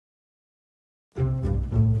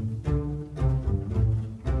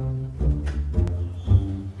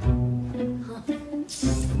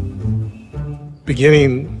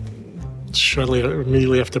beginning shortly or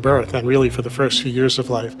immediately after birth, and really for the first few years of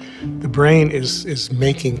life, the brain is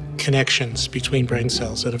making connections between brain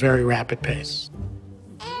cells at a very rapid pace.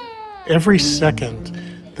 Every second,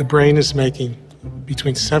 the brain is making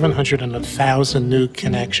between 700 and 1,000 new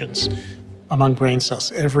connections among brain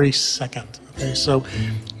cells every second. Okay, so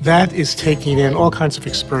that is taking in all kinds of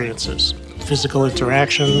experiences, physical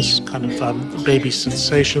interactions, kind of baby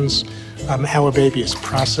sensations, how a baby is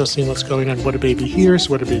processing what's going on, what a baby hears,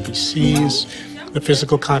 what a baby sees, the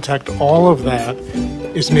physical contact, all of that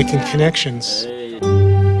is making connections.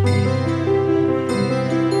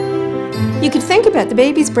 You could think about the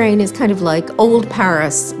baby's brain as kind of like old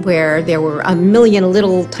Paris, where there were a million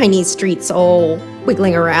little tiny streets all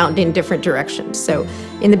wiggling around in different directions. So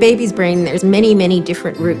in the baby's brain, there's many, many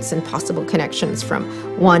different routes and possible connections from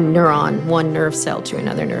one neuron, one nerve cell to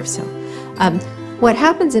another nerve cell. What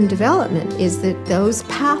happens in development is that those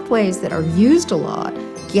pathways that are used a lot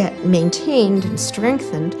get maintained and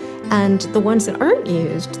strengthened, and the ones that aren't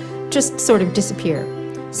used just sort of disappear.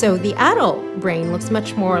 So the adult brain looks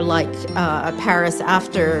much more like Paris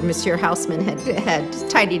after Monsieur Haussmann had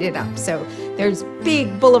tidied it up. So there's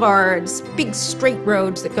big boulevards, big straight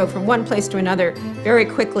roads that go from one place to another very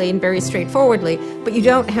quickly and very straightforwardly, but you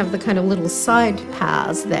don't have the kind of little side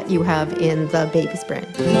paths that you have in the baby's brain.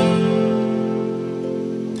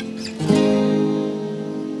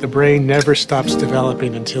 The brain never stops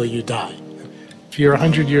developing until you die. If you're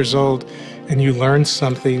 100 years old and you learn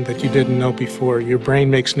something that you didn't know before, your brain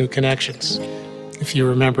makes new connections if you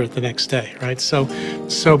remember it the next day, right?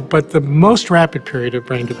 But the most rapid period of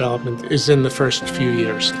brain development is in the first few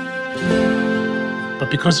years. But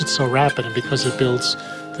because it's so rapid and because it builds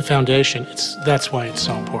the foundation, that's why it's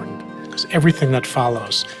so important, because everything that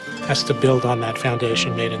follows has to build on that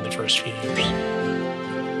foundation made in the first few years.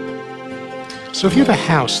 So if you have a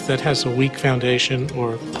house that has a weak foundation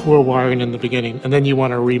or poor wiring in the beginning, and then you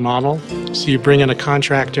want to remodel, so you bring in a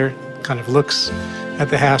contractor, kind of looks at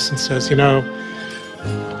the house and says, you know,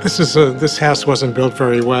 this house wasn't built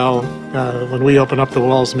very well. When we open up the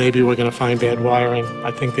walls, maybe we're going to find bad wiring.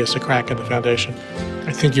 I think there's a crack in the foundation.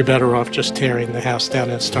 I think you're better off just tearing the house down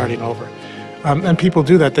and starting over. And people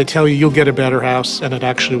do that. They tell you you'll get a better house, and it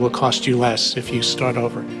actually will cost you less if you start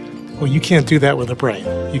over. Well, you can't do that with a brain.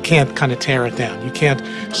 You can't kind of tear it down. You can't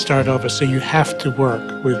start over. So you have to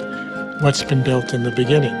work with what's been built in the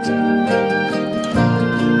beginning.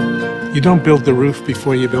 You don't build the roof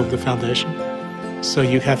before you build the foundation. So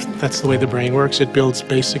that's the way the brain works. It builds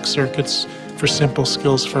basic circuits for simple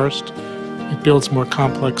skills first. It builds more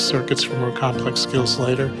complex circuits for more complex skills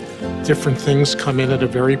later. Different things come in at a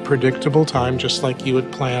very predictable time, just like you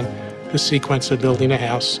would plan the sequence of building a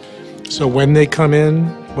house. So when they come in,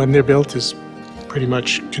 when they're built, is pretty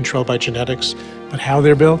much controlled by genetics, but how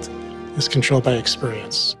they're built is controlled by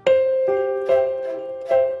experience.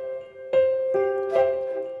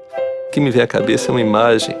 O que me vem à cabeça é uma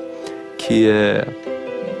imagem que é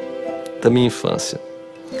da minha infância.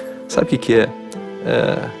 Sabe o que é?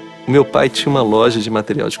 O meu pai tinha uma loja de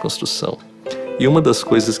material de construção. E uma das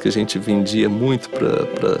coisas que a gente vendia muito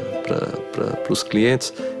para os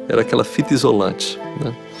clientes era aquela fita isolante,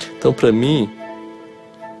 né? Então, para mim,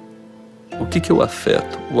 o que é o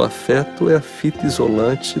afeto? O afeto é a fita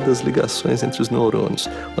isolante das ligações entre os neurônios.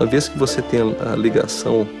 Uma vez que você tem a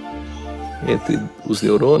ligação entre os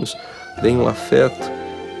neurônios, vem um afeto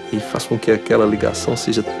e faz com que aquela ligação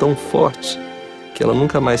seja tão forte que ela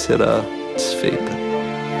nunca mais será desfeita.